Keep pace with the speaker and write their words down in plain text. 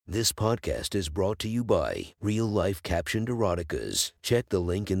This podcast is brought to you by Real Life Captioned Eroticas. Check the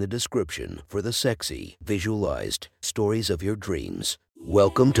link in the description for the sexy, visualized stories of your dreams.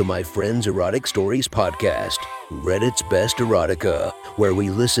 Welcome to my Friends Erotic Stories podcast, Reddit's Best Erotica, where we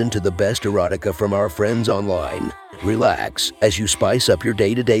listen to the best erotica from our friends online. Relax as you spice up your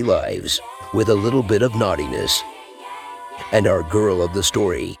day-to-day lives with a little bit of naughtiness. And our girl of the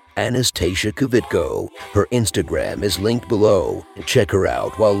story, Anastasia Kvitko. Her Instagram is linked below. Check her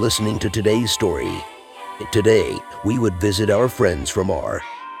out while listening to today's story. Today, we would visit our friends from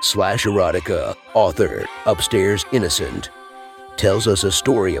r/erotica author, Upstairs Innocent. Tells us a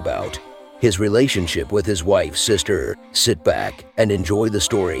story about his relationship with his wife's sister. Sit back and enjoy the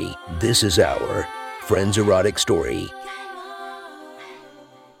story. This is our Friends Erotic Story.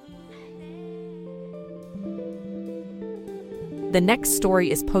 The next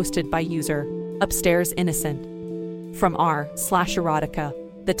story is posted by user Upstairs Innocent from r/erotica.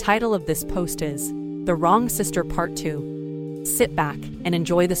 The title of this post is The Wrong Sister Part 2. Sit back and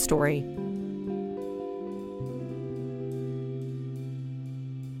enjoy the story.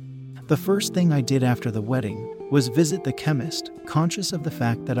 The first thing I did after the wedding was visit the chemist, conscious of the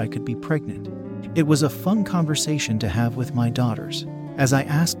fact that I could be pregnant. It was a fun conversation to have with my daughters, as I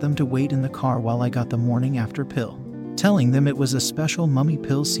asked them to wait in the car while I got the morning after pill. Telling them it was a special mummy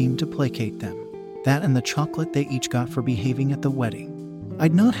pill seemed to placate them. That and the chocolate they each got for behaving at the wedding.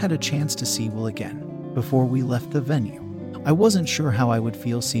 I'd not had a chance to see Will again before we left the venue. I wasn't sure how I would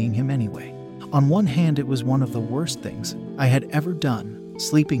feel seeing him anyway. On one hand, it was one of the worst things I had ever done,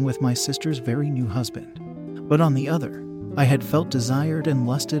 sleeping with my sister's very new husband. But on the other, I had felt desired and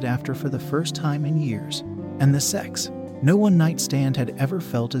lusted after for the first time in years. And the sex, no one night stand had ever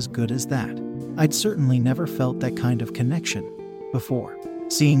felt as good as that. I'd certainly never felt that kind of connection before.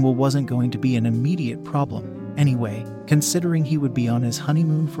 Seeing Will wasn't going to be an immediate problem anyway, considering he would be on his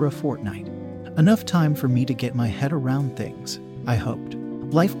honeymoon for a fortnight. Enough time for me to get my head around things, I hoped.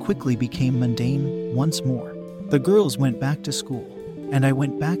 Life quickly became mundane once more. The girls went back to school, and I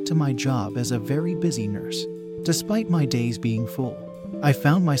went back to my job as a very busy nurse. Despite my days being full, I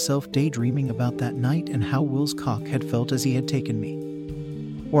found myself daydreaming about that night and how Will's cock had felt as he had taken me,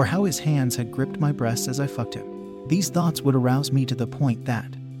 or how his hands had gripped my breasts as I fucked him. These thoughts would arouse me to the point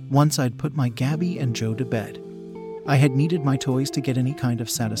that, once I'd put my Gabby and Joe to bed, I had needed my toys to get any kind of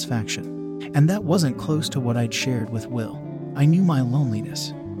satisfaction. And that wasn't close to what I'd shared with Will. I knew my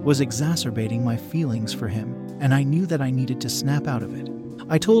loneliness was exacerbating my feelings for him, and I knew that I needed to snap out of it.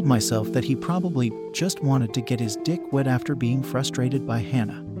 I told myself that he probably just wanted to get his dick wet after being frustrated by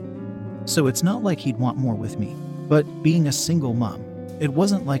Hannah. So it's not like he'd want more with me. But being a single mom, it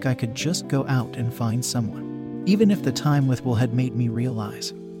wasn't like I could just go out and find someone. Even if the time with Will had made me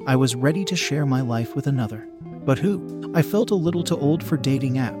realize I was ready to share my life with another. But who? I felt a little too old for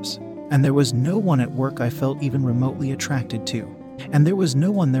dating apps, and there was no one at work I felt even remotely attracted to. And there was no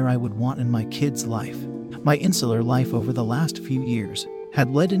one there I would want in my kid's life. My insular life over the last few years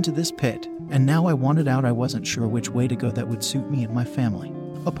had led into this pit, and now I wanted out. I wasn't sure which way to go that would suit me and my family.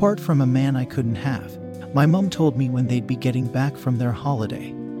 Apart from a man I couldn't have. My mom told me when they'd be getting back from their holiday,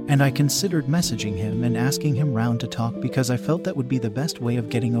 and I considered messaging him and asking him round to talk because I felt that would be the best way of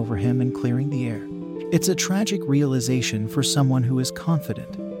getting over him and clearing the air. It's a tragic realization for someone who is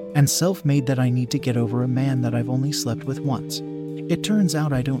confident and self-made that I need to get over a man that I've only slept with once. It turns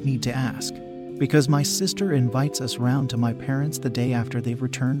out I don't need to ask, because my sister invites us round to my parents the day after they've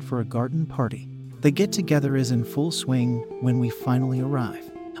returned for a garden party. The get-together is in full swing when we finally arrive.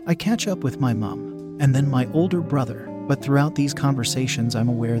 I catch up with my mom, and then my older brother, but throughout these conversations I'm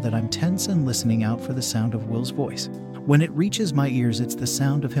aware that I'm tense and listening out for the sound of Will's voice. When it reaches my ears, it's the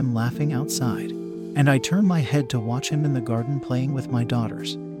sound of him laughing outside, and I turn my head to watch him in the garden playing with my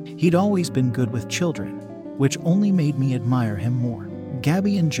daughters. He'd always been good with children, which only made me admire him more.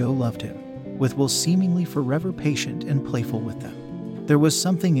 Gabby and Joe loved him, with Will seemingly forever patient and playful with them. There was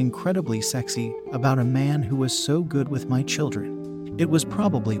something incredibly sexy about a man who was so good with my children. It was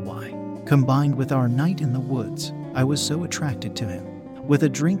probably why, combined with our night in the woods, I was so attracted to him. With a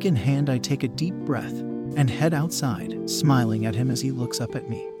drink in hand, I take a deep breath and head outside, smiling at him as he looks up at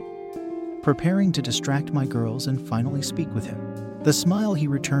me, preparing to distract my girls and finally speak with him. The smile he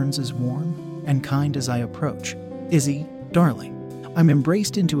returns is warm and kind as I approach. Izzy, darling. I'm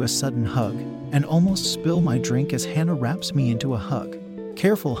embraced into a sudden hug and almost spill my drink as Hannah wraps me into a hug.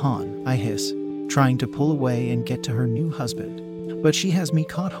 Careful, Han, I hiss, trying to pull away and get to her new husband. But she has me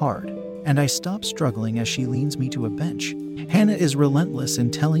caught hard, and I stop struggling as she leans me to a bench. Hannah is relentless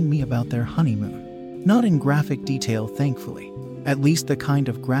in telling me about their honeymoon. Not in graphic detail, thankfully. At least the kind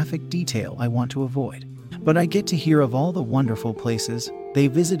of graphic detail I want to avoid. But I get to hear of all the wonderful places they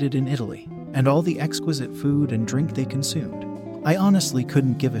visited in Italy, and all the exquisite food and drink they consumed. I honestly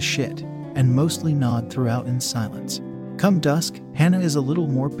couldn't give a shit, and mostly nod throughout in silence. Come dusk, Hannah is a little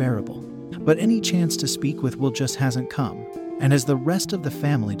more bearable, but any chance to speak with Will just hasn't come, and as the rest of the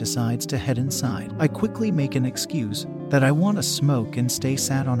family decides to head inside, I quickly make an excuse that I want to smoke and stay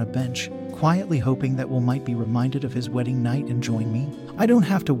sat on a bench, quietly hoping that Will might be reminded of his wedding night and join me. I don't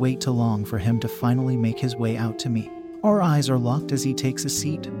have to wait too long for him to finally make his way out to me. Our eyes are locked as he takes a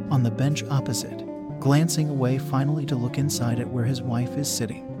seat on the bench opposite, glancing away finally to look inside at where his wife is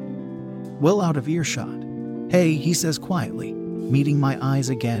sitting. Will out of earshot. "Hey," he says quietly, meeting my eyes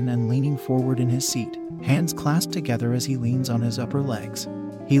again and leaning forward in his seat, hands clasped together as he leans on his upper legs.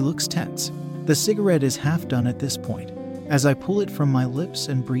 He looks tense. The cigarette is half done at this point, as I pull it from my lips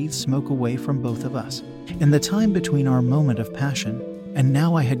and breathe smoke away from both of us. In the time between our moment of passion, and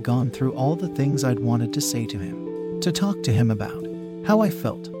now I had gone through all the things I'd wanted to say to him, to talk to him about, how I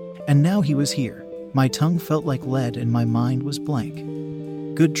felt, and now he was here. My tongue felt like lead and my mind was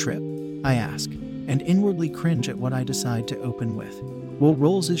blank. "Good trip?" I ask, and inwardly cringe at what I decide to open with. Will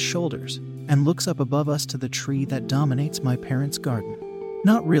rolls his shoulders and looks up above us to the tree that dominates my parents' garden.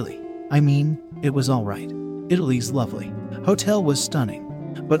 "Not really. I mean, it was all right. Italy's lovely. Hotel was stunning.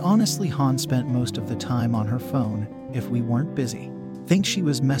 But honestly, Han spent most of the time on her phone if we weren't busy. Think she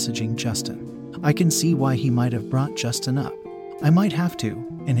was messaging Justin. I can see why he might have brought Justin up. I might have to,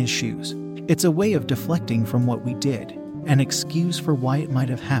 in his shoes. It's a way of deflecting from what we did, an excuse for why it might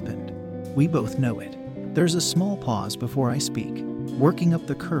have happened. We both know it." There's a small pause before I speak, working up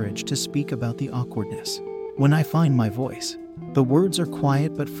the courage to speak about the awkwardness. When I find my voice, the words are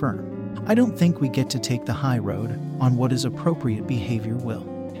quiet but firm. "I don't think we get to take the high road on what is appropriate behavior, Will."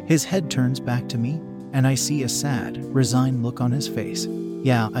 His head turns back to me, and I see a sad, resigned look on his face.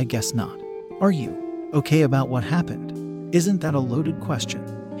 "Yeah, I guess not. Are you okay about what happened?" Isn't that a loaded question?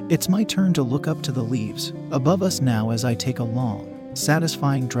 It's my turn to look up to the leaves above us now as I take a long,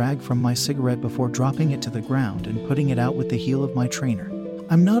 satisfying drag from my cigarette before dropping it to the ground and putting it out with the heel of my trainer.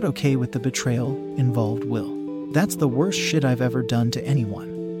 "I'm not okay with the betrayal involved, Will. That's the worst shit I've ever done to anyone.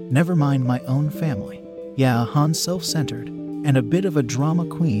 Never mind my own family. Yeah, Han's self-centered and a bit of a drama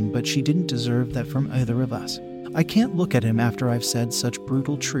queen, but she didn't deserve that from either of us. I can't look at him after I've said such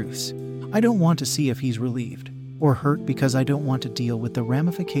brutal truths. I don't want to see if he's relieved or hurt because I don't want to deal with the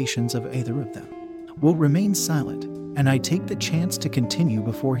ramifications of either of them. Will remain silent, and I take the chance to continue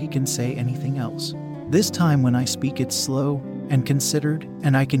before he can say anything else. This time when I speak it's slow and considered,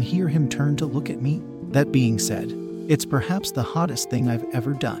 and I can hear him turn to look at me. That being said, it's perhaps the hottest thing I've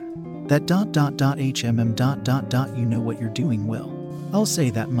ever done. That ... you know what you're doing, Will. I'll say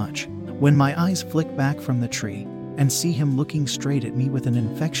that much. When my eyes flick back from the tree and see him looking straight at me with an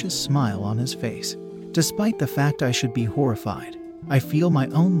infectious smile on his face. Despite the fact I should be horrified, I feel my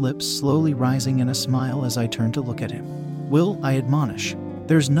own lips slowly rising in a smile as I turn to look at him. "Will," I admonish,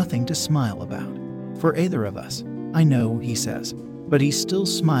 "there's nothing to smile about. For either of us." "I know," he says, but he's still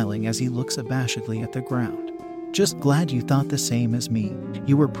smiling as he looks abashedly at the ground. "Just glad you thought the same as me.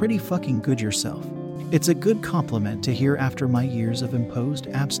 You were pretty fucking good yourself." It's a good compliment to hear after my years of imposed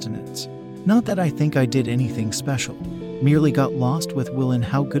abstinence. Not that I think I did anything special, merely got lost with Will in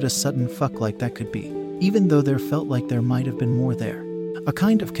how good a sudden fuck like that could be, even though there felt like there might have been more there. A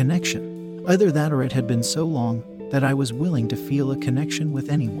kind of connection. Either that or it had been so long that I was willing to feel a connection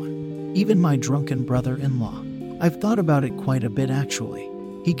with anyone, even my drunken brother-in-law. I've thought about it quite a bit actually.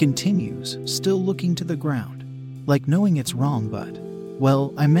 He continues, still looking to the ground, like knowing it's wrong, but,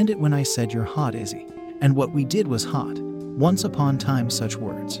 well, I meant it when I said you're hot, Izzy. And what we did was hot. Once upon time such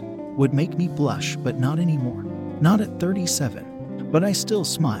words would make me blush, but not anymore. Not at 37. But I still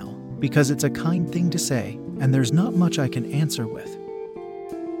smile, because it's a kind thing to say, and there's not much I can answer with.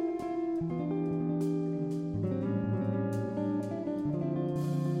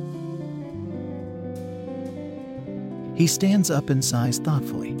 He stands up and sighs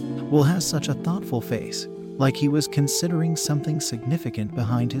thoughtfully. Will has such a thoughtful face, like he was considering something significant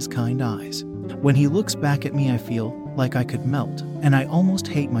behind his kind eyes. When he looks back at me, I feel like I could melt, and I almost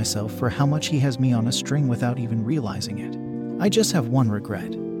hate myself for how much he has me on a string without even realizing it. "I just have one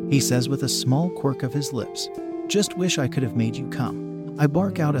regret," he says with a small quirk of his lips. "Just wish I could have made you come." I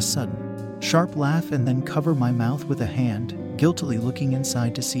bark out a sudden, sharp laugh and then cover my mouth with a hand, guiltily looking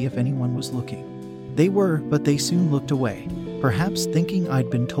inside to see if anyone was looking. They were, but they soon looked away, perhaps thinking I'd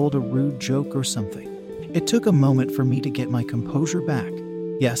been told a rude joke or something. It took a moment for me to get my composure back.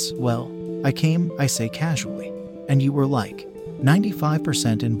 "Yes, well, I came," I say casually, "and you were like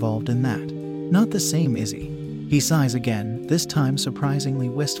 95% involved in that." "Not the same, Izzy." He sighs again, this time surprisingly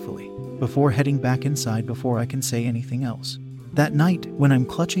wistfully, before heading back inside before I can say anything else. That night, when I'm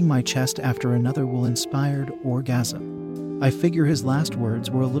clutching my chest after another will-inspired orgasm, I figure his last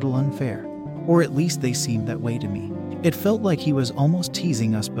words were a little unfair, or at least they seemed that way to me. It felt like he was almost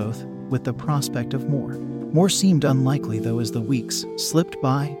teasing us both with the prospect of more. More seemed unlikely though as the weeks slipped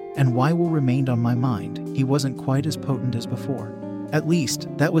by, and while remained on my mind, he wasn't quite as potent as before. At least,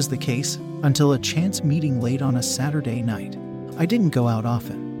 that was the case until a chance meeting late on a Saturday night. I didn't go out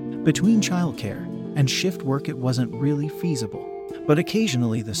often. Between childcare and shift work it wasn't really feasible, but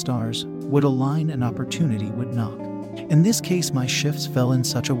occasionally the stars would align and opportunity would knock. In this case my shifts fell in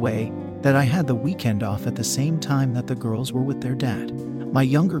such a way that I had the weekend off at the same time that the girls were with their dad. My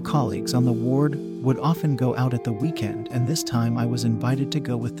younger colleagues on the ward would often go out at the weekend, and this time I was invited to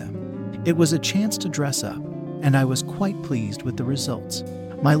go with them. It was a chance to dress up, and I was quite pleased with the results.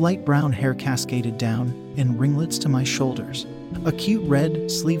 My light brown hair cascaded down in ringlets to my shoulders. A cute red,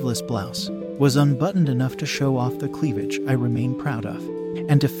 sleeveless blouse was unbuttoned enough to show off the cleavage I remain proud of.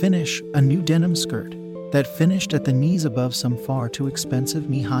 And to finish, a new denim skirt that finished at the knees above some far too expensive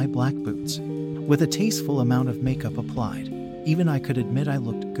knee-high black boots. With a tasteful amount of makeup applied, even I could admit I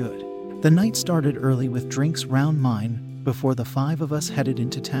looked good. The night started early with drinks round mine before the 5 of us headed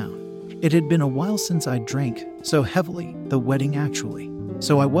into town. It had been a while since I drank so heavily, the wedding actually,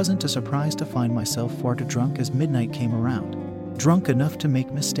 so I wasn't too surprised to find myself far too drunk as midnight came around. Drunk enough to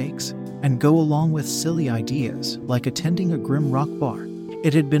make mistakes and go along with silly ideas like attending a grim rock bar.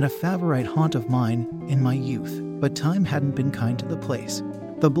 It had been a favorite haunt of mine in my youth, but time hadn't been kind to the place.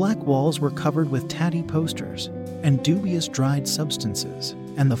 The black walls were covered with tatty posters and dubious dried substances,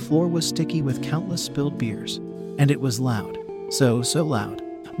 and the floor was sticky with countless spilled beers. And it was loud. So loud.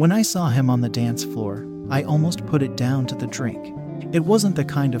 When I saw him on the dance floor, I almost put it down to the drink. It wasn't the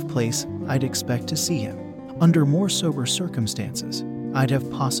kind of place I'd expect to see him. Under more sober circumstances, I'd have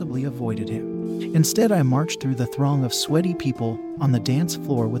possibly avoided him. Instead, I marched through the throng of sweaty people on the dance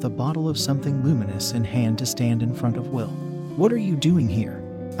floor with a bottle of something luminous in hand to stand in front of Will. "What are you doing here?"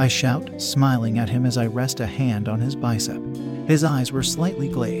 I shout, smiling at him as I rest a hand on his bicep. His eyes were slightly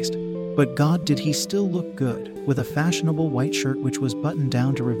glazed, but God did he still look good, with a fashionable white shirt which was buttoned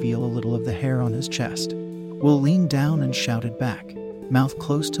down to reveal a little of the hair on his chest. Will leaned down and shouted back, mouth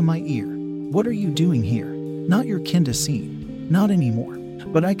close to my ear, "What are you doing here? Not your kinda scene. Not anymore.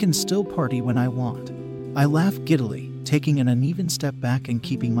 But I can still party when I want." I laughed giddily, taking an uneven step back and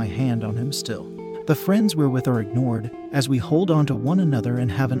keeping my hand on him still. The friends we're with are ignored as we hold on to one another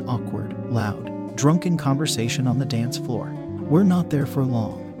and have an awkward, loud, drunken conversation on the dance floor. We're not there for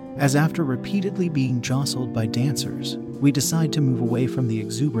long, as after repeatedly being jostled by dancers, we decide to move away from the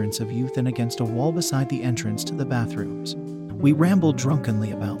exuberance of youth and against a wall beside the entrance to the bathrooms. We ramble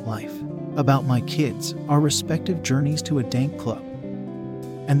drunkenly about life, about my kids, our respective journeys to a dank club,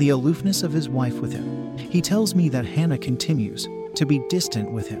 and the aloofness of his wife with him. He tells me that Hannah continues to be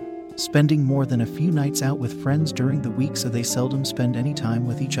distant with him, spending more than a few nights out with friends during the week so they seldom spend any time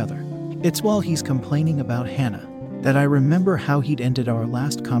with each other. It's while he's complaining about Hannah that I remember how he'd ended our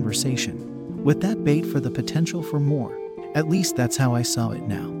last conversation, with that bait for the potential for more. At least that's how I saw it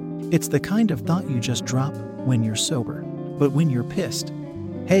now. It's the kind of thought you just drop when you're sober, but when you're pissed.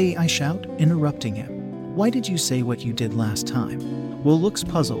 "Hey," I shout, interrupting him. "Why did you say what you did last time?" Will looks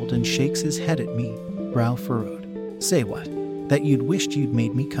puzzled and shakes his head at me, brow furrowed. "Say what?" "That you'd wished you'd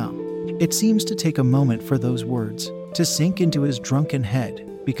made me come." It seems to take a moment for those words to sink into his drunken head,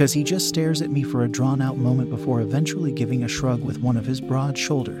 because he just stares at me for a drawn-out moment before eventually giving a shrug with one of his broad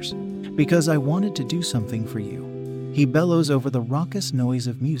shoulders. "Because I wanted to do something for you." He bellows over the raucous noise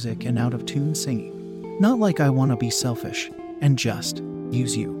of music and out-of-tune singing. "Not like I want to be selfish and just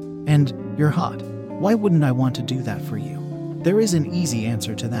use you. And you're hot. Why wouldn't I want to do that for you?" There is an easy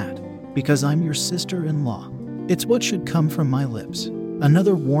answer to that. Because I'm your sister-in-law. It's what should come from my lips.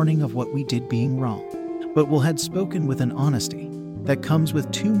 Another warning of what we did being wrong. But Will had spoken with an honesty that comes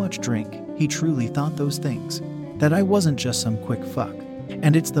with too much drink. He truly thought those things. That I wasn't just some quick fuck.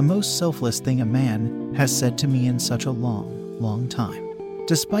 And it's the most selfless thing a man has said to me in such a long time.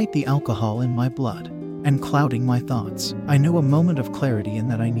 Despite the alcohol in my blood and clouding my thoughts, I know a moment of clarity in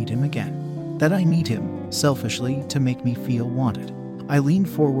that I need him again. That I need him, selfishly, to make me feel wanted. I lean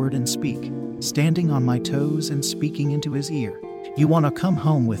forward and speak, standing on my toes and speaking into his ear. "You want to come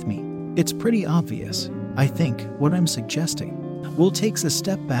home with me?" It's pretty obvious, I think, what I'm suggesting. Will takes a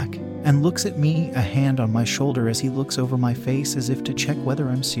step back and looks at me, a hand on my shoulder as he looks over my face as if to check whether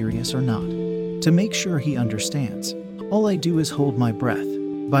I'm serious or not. To make sure he understands, all I do is hold my breath,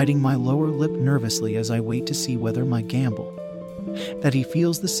 biting my lower lip nervously as I wait to see whether my gamble, that he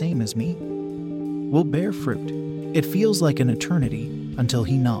feels the same as me, will bear fruit. It feels like an eternity until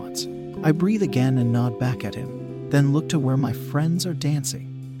he nods. I breathe again and nod back at him. then look to where my friends are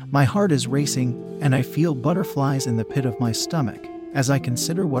dancing. My heart is racing, and I feel butterflies in the pit of my stomach as I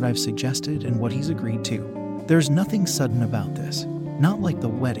consider what I've suggested and what he's agreed to. There's nothing sudden about this, not like the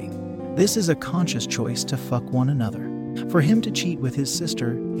wedding. This is a conscious choice to fuck one another. For him to cheat with his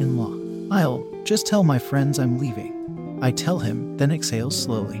sister-in-law. I'll just tell my friends I'm leaving. I tell him, then exhales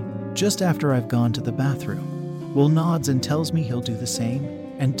slowly. Just after I've gone to the bathroom. Will nods and tells me he'll do the same,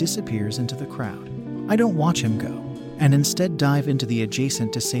 and disappears into the crowd. I don't watch him go, and instead dive into the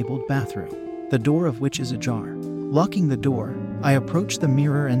adjacent disabled bathroom, the door of which is ajar. Locking the door, I approach the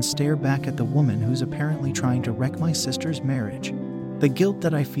mirror and stare back at the woman who's apparently trying to wreck my sister's marriage. The guilt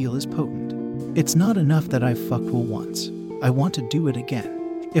that I feel is potent. It's not enough that I've fucked Will once. I want to do it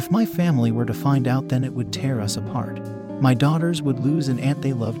again. If my family were to find out, then it would tear us apart. My daughters would lose an aunt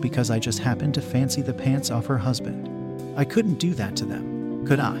they loved because I just happened to fancy the pants off her husband. I couldn't do that to them,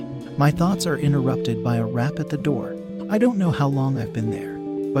 could I? My thoughts are interrupted by a rap at the door. I don't know how long I've been there,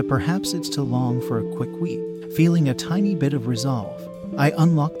 but perhaps it's too long for a quick wee. Feeling a tiny bit of resolve, I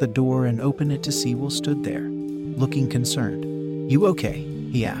unlock the door and open it to see Will stood there, looking concerned. "You okay?"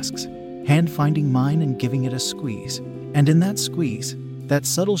 he asks, hand finding mine and giving it a squeeze. And in that squeeze, that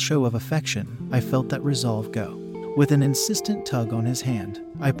subtle show of affection, I felt that resolve go. With an insistent tug on his hand,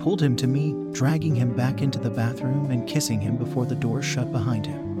 I pulled him to me, dragging him back into the bathroom and kissing him before the door shut behind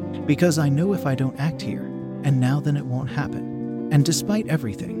him. Because I know if I don't act here, and now, then it won't happen. And despite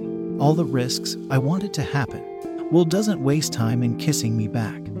everything, all the risks, I want it to happen. Will doesn't waste time in kissing me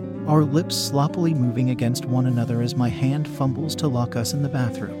back, our lips sloppily moving against one another as my hand fumbles to lock us in the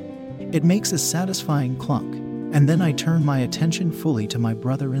bathroom. It makes a satisfying clunk, and then I turn my attention fully to my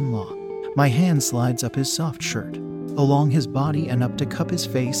brother-in-law. My hand slides up his soft shirt, along his body and up to cup his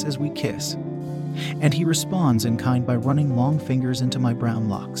face as we kiss. And he responds in kind by running long fingers into my brown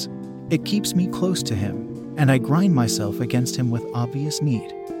locks. It keeps me close to him, and I grind myself against him with obvious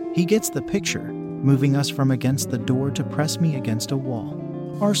need. He gets the picture, moving us from against the door to press me against a wall.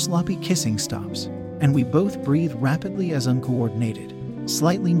 Our sloppy kissing stops, and we both breathe rapidly as uncoordinated,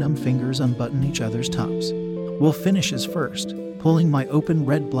 slightly numb fingers unbutton each other's tops. Will finishes first, pulling my open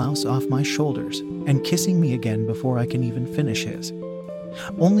red blouse off my shoulders and kissing me again before I can even finish his.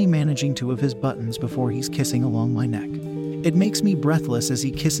 Only managing two of his buttons before he's kissing along my neck. It makes me breathless as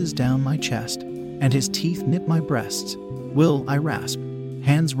he kisses down my chest, and his teeth nip my breasts. "Will," I rasp,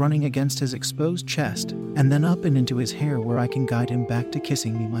 hands running against his exposed chest, and then up and into his hair where I can guide him back to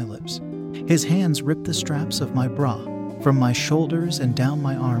kissing me my lips. His hands rip the straps of my bra from my shoulders and down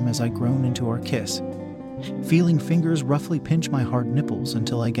my arm as I groan into our kiss. Feeling fingers roughly pinch my hard nipples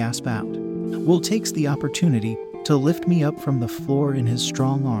until I gasp out. Will takes the opportunity to lift me up from the floor in his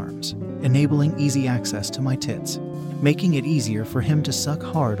strong arms, enabling easy access to my tits, making it easier for him to suck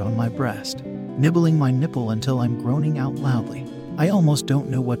hard on my breast, nibbling my nipple until I'm groaning out loudly. I almost don't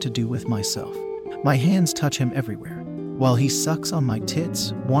know what to do with myself. My hands touch him everywhere, while he sucks on my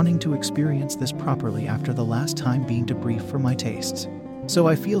tits, wanting to experience this properly after the last time being debriefed for my tastes. So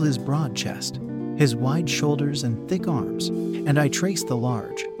I feel his broad chest, his wide shoulders and thick arms, and I trace the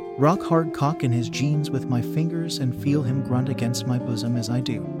large, rock-hard cock in his jeans with my fingers and feel him grunt against my bosom as I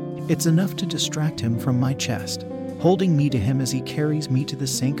do. It's enough to distract him from my chest, holding me to him as he carries me to the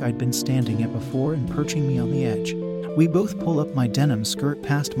sink I'd been standing at before and perching me on the edge. We both pull up my denim skirt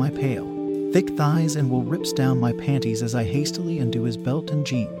past my pale, thick thighs and Will rips down my panties as I hastily undo his belt and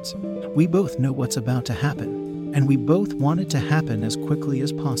jeans. We both know what's about to happen, and we both want it to happen as quickly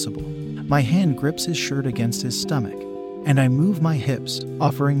as possible. My hand grips his shirt against his stomach, and I move my hips,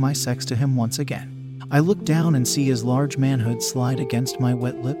 offering my sex to him once again. I look down and see his large manhood slide against my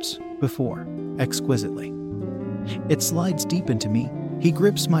wet lips, before, exquisitely. It slides deep into me. He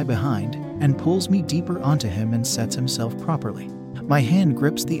grips my behind and pulls me deeper onto him and sets himself properly. My hand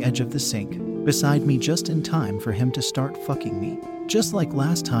grips the edge of the sink beside me just in time for him to start fucking me. Just like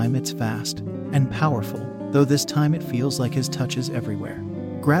last time, it's fast and powerful, though this time it feels like his touch is everywhere,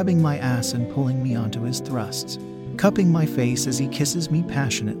 grabbing my ass and pulling me onto his thrusts, cupping my face as he kisses me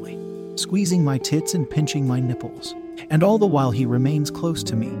passionately, squeezing my tits and pinching my nipples. And all the while he remains close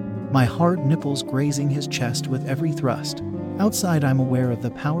to me, my hard nipples grazing his chest with every thrust. Outside, I'm aware of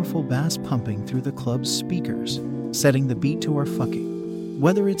the powerful bass pumping through the club's speakers, setting the beat to our fucking.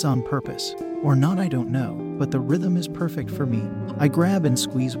 Whether it's on purpose or not, I don't know, but the rhythm is perfect for me. I grab and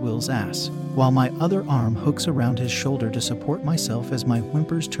squeeze Will's ass, while my other arm hooks around his shoulder to support myself as my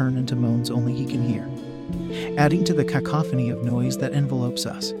whimpers turn into moans only he can hear, adding to the cacophony of noise that envelopes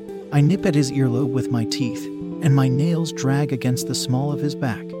us. I nip at his earlobe with my teeth, and my nails drag against the small of his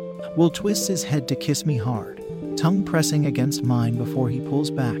back. Will twists his head to kiss me hard, tongue pressing against mine before he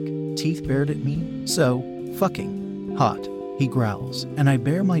pulls back, teeth bared at me. "So, fucking," Hot, he growls, and I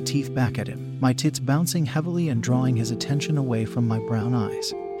bare my teeth back at him, my tits bouncing heavily and drawing his attention away from my brown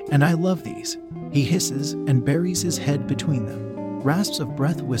eyes. And I love these. He hisses and buries his head between them. Rasps of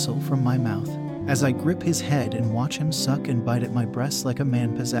breath whistle from my mouth as I grip his head and watch him suck and bite at my breasts like a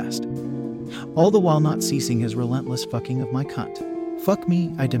man possessed. All the while not ceasing his relentless fucking of my cunt. Fuck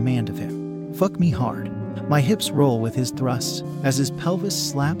me, I demand of him. Fuck me hard. My hips roll with his thrusts as his pelvis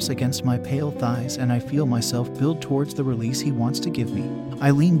slaps against my pale thighs and I feel myself build towards the release he wants to give me.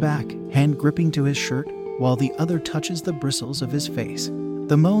 I lean back, hand gripping to his shirt, while the other touches the bristles of his face.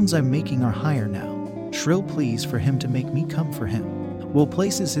 The moans I'm making are higher now, shrill pleas for him to make me come for him. Will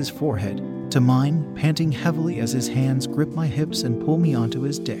places his forehead to mine, panting heavily as his hands grip my hips and pull me onto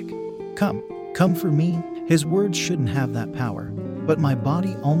his dick. Come for me. His words shouldn't have that power, but my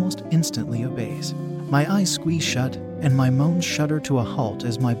body almost instantly obeys. My eyes squeeze shut, and my moans shudder to a halt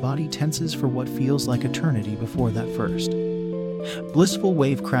as my body tenses for what feels like eternity before that first blissful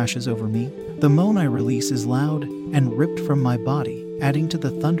wave crashes over me. The moan I release is loud and ripped from my body, adding to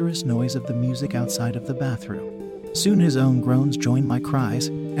the thunderous noise of the music outside of the bathroom. Soon his own groans join my cries,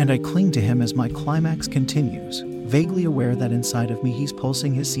 and I cling to him as my climax continues, vaguely aware that inside of me he's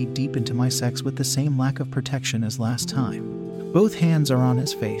pulsing his seed deep into my sex with the same lack of protection as last time. Both hands are on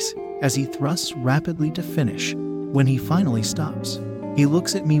his face as he thrusts rapidly to finish. When he finally stops, he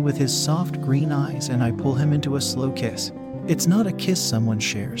looks at me with his soft green eyes and I pull him into a slow kiss. It's not a kiss someone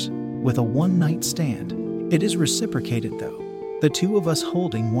shares with a one-night stand. It is reciprocated though, the two of us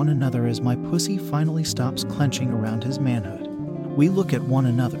holding one another as my pussy finally stops clenching around his manhood. We look at one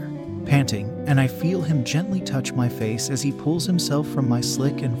another, panting, and I feel him gently touch my face as he pulls himself from my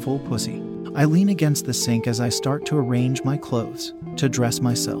slick and full pussy. I lean against the sink as I start to arrange my clothes, to dress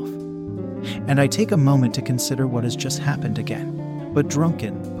myself. And I take a moment to consider what has just happened again. But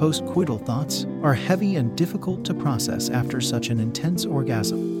drunken, post-coital thoughts are heavy and difficult to process after such an intense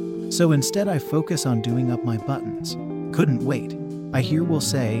orgasm. So instead I focus on doing up my buttons. Couldn't wait, I hear Will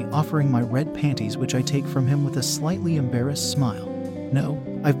say, offering my red panties, which I take from him with a slightly embarrassed smile. No,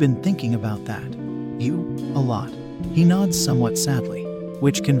 I've been thinking about that. You? A lot. He nods somewhat sadly,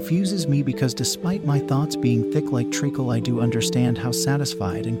 which confuses me because despite my thoughts being thick like treacle, I do understand how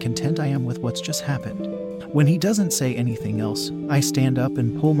satisfied and content I am with what's just happened. When he doesn't say anything else, I stand up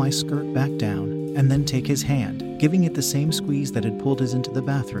and pull my skirt back down, and then take his hand, giving it the same squeeze that had pulled us into the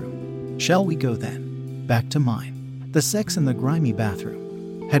bathroom. Shall we go then? Back to mine. The sex in the grimy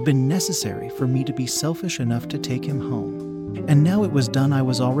bathroom had been necessary for me to be selfish enough to take him home. And now it was done, I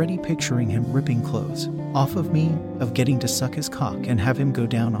was already picturing him ripping clothes off of me, of getting to suck his cock and have him go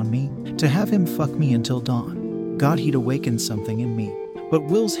down on me, to have him fuck me until dawn. God, he'd awakened something in me. But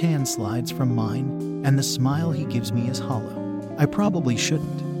Will's hand slides from mine, and the smile he gives me is hollow. I probably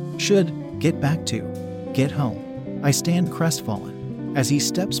shouldn't. Should get back to. Get home. I stand crestfallen as he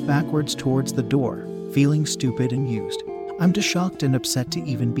steps backwards towards the door, feeling stupid and used. I'm too shocked and upset to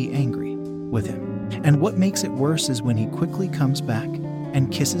even be angry with him. And what makes it worse is when he quickly comes back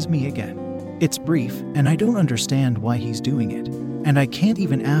and kisses me again. It's brief, and I don't understand why he's doing it. And I can't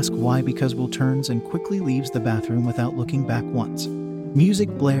even ask why because Will turns and quickly leaves the bathroom without looking back once. Music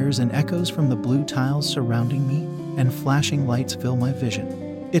blares and echoes from the blue tiles surrounding me, and flashing lights fill my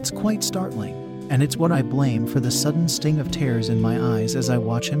vision. It's quite startling, and it's what I blame for the sudden sting of tears in my eyes as I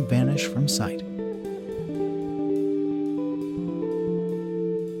watch him vanish from sight.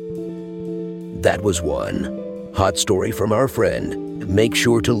 That was one hot story from our friend. Make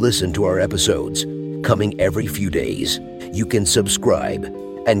sure to listen to our episodes, coming every few days. You can subscribe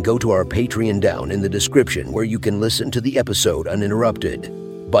and go to our Patreon down in the description where you can listen to the episode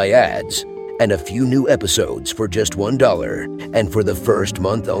uninterrupted, by ads, and a few new episodes for just $1. And for the first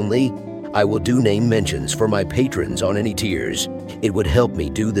month only, I will do name mentions for my patrons on any tiers. It would help me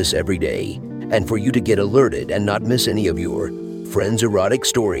do this every day, and for you to get alerted and not miss any of your friends' erotic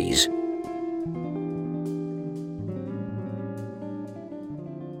stories.